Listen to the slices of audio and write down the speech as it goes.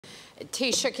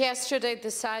Taoiseach, yesterday the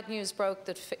sad news broke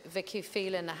that Vicky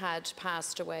Phelan had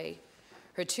passed away.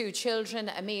 Her two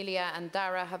children, Amelia and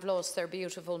Dara, have lost their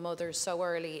beautiful mother so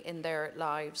early in their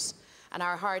lives. And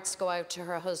our hearts go out to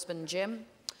her husband Jim,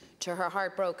 to her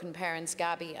heartbroken parents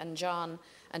Gabby and John,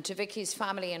 and to Vicky's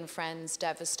family and friends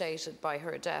devastated by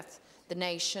her death. The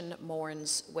nation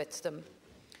mourns with them.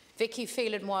 Vicky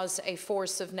Phelan was a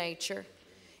force of nature.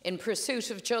 In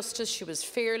pursuit of justice, she was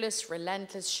fearless,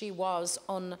 relentless, she was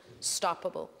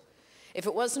unstoppable. If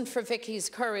it wasn't for Vicky's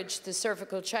courage, the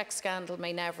CervicalCheck scandal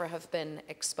may never have been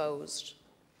exposed.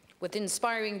 With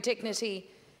inspiring dignity,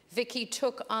 Vicky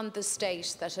took on the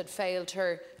state that had failed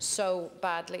her so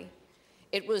badly.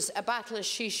 It was a battle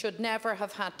she should never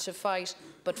have had to fight,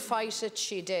 but fight it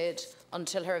she did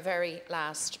until her very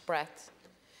last breath.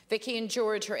 Vicky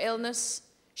endured her illness.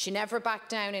 She never backed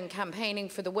down in campaigning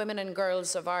for the women and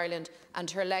girls of Ireland, and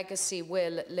her legacy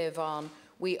will live on.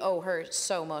 We owe her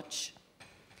so much.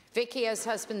 Vicky, as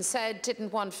has been said,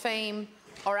 didn't want fame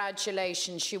or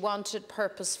adulation. She wanted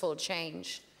purposeful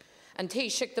change. And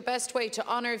Taoiseach, the best way to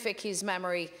honour Vicky's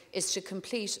memory is to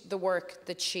complete the work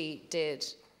that she did.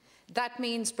 That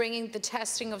means bringing the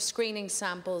testing of screening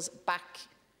samples back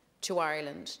to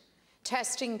Ireland.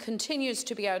 Testing continues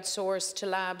to be outsourced to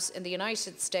labs in the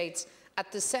United States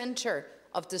at the centre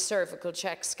of the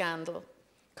CervicalCheck scandal.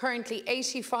 Currently,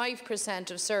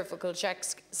 85% of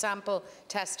CervicalCheck sample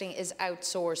testing is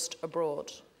outsourced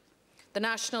abroad. The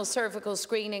National Cervical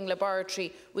Screening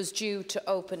Laboratory was due to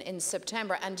open in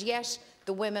September, and yet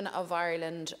the women of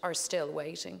Ireland are still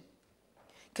waiting.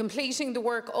 Completing the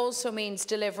work also means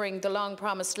delivering the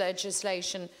long-promised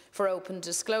legislation for open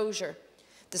disclosure.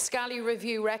 The Scally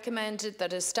Review recommended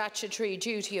that a statutory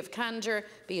duty of candour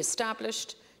be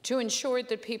established to ensure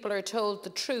that people are told the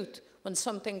truth when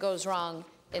something goes wrong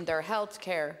in their health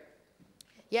care.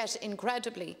 Yet,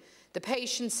 incredibly, the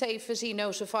Patient Safety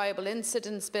Notifiable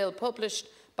Incidents Bill published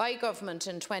by government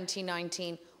in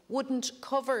 2019 wouldn't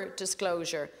cover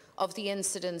disclosure of the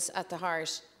incidents at the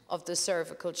heart of the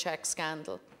CervicalCheck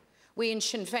scandal. We in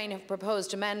Sinn Féin have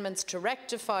proposed amendments to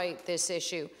rectify this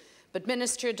issue, but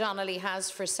Minister Donnelly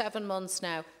has for 7 months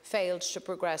now failed to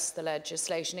progress the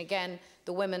legislation. Again,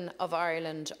 the women of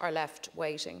Ireland are left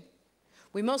waiting.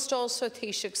 We must also,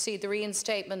 Taoiseach, see the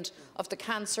reinstatement of the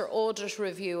Cancer Audit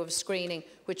Review of screening,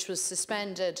 which was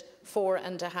suspended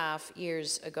 4.5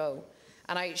 years ago.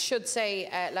 And I should say,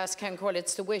 Last Council,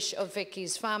 it's the wish of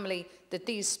Vicky's family that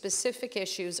these specific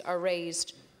issues are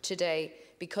raised today,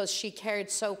 because she cared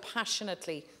so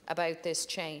passionately about this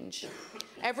change.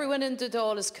 Everyone in the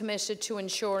Dáil is committed to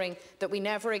ensuring that we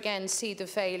never again see the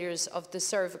failures of the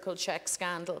CervicalCheck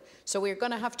scandal. So we're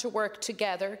going to have to work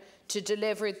together to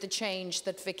deliver the change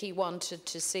that Vicky wanted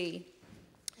to see.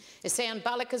 Is sé an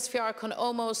balachas fiar chun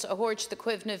ómós a thuirt de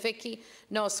cuimhne Vicky,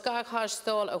 nó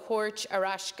scáthastáil a thuirt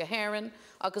arás go héireann,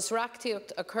 agus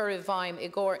reachtaíocht a chur i bhaim I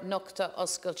gcóir nochta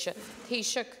oscailte.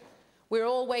 Taoiseach, we're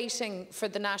all waiting for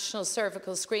the National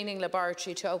Cervical Screening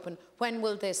Laboratory to open. When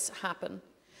will this happen?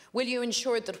 Will you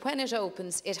ensure that when it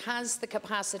opens, it has the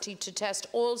capacity to test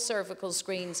all cervical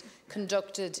screens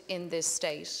conducted in this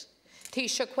state?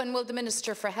 Taoiseach, when will the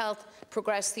Minister for Health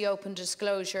progress the open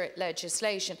disclosure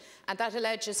legislation? And that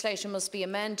legislation must be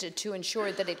amended to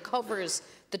ensure that it covers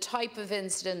the type of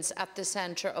incidents at the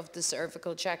centre of the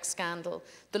CervicalCheck scandal.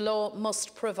 The law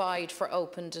must provide for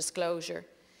open disclosure.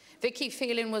 Vicky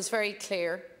Phelan was very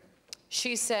clear.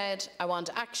 She said, I want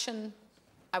action,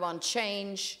 I want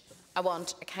change, I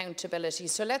want accountability.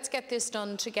 So let's get this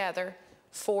done together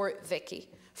for Vicky,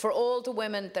 for all the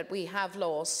women that we have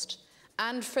lost,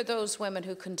 and for those women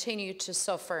who continue to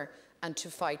suffer and to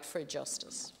fight for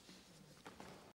justice.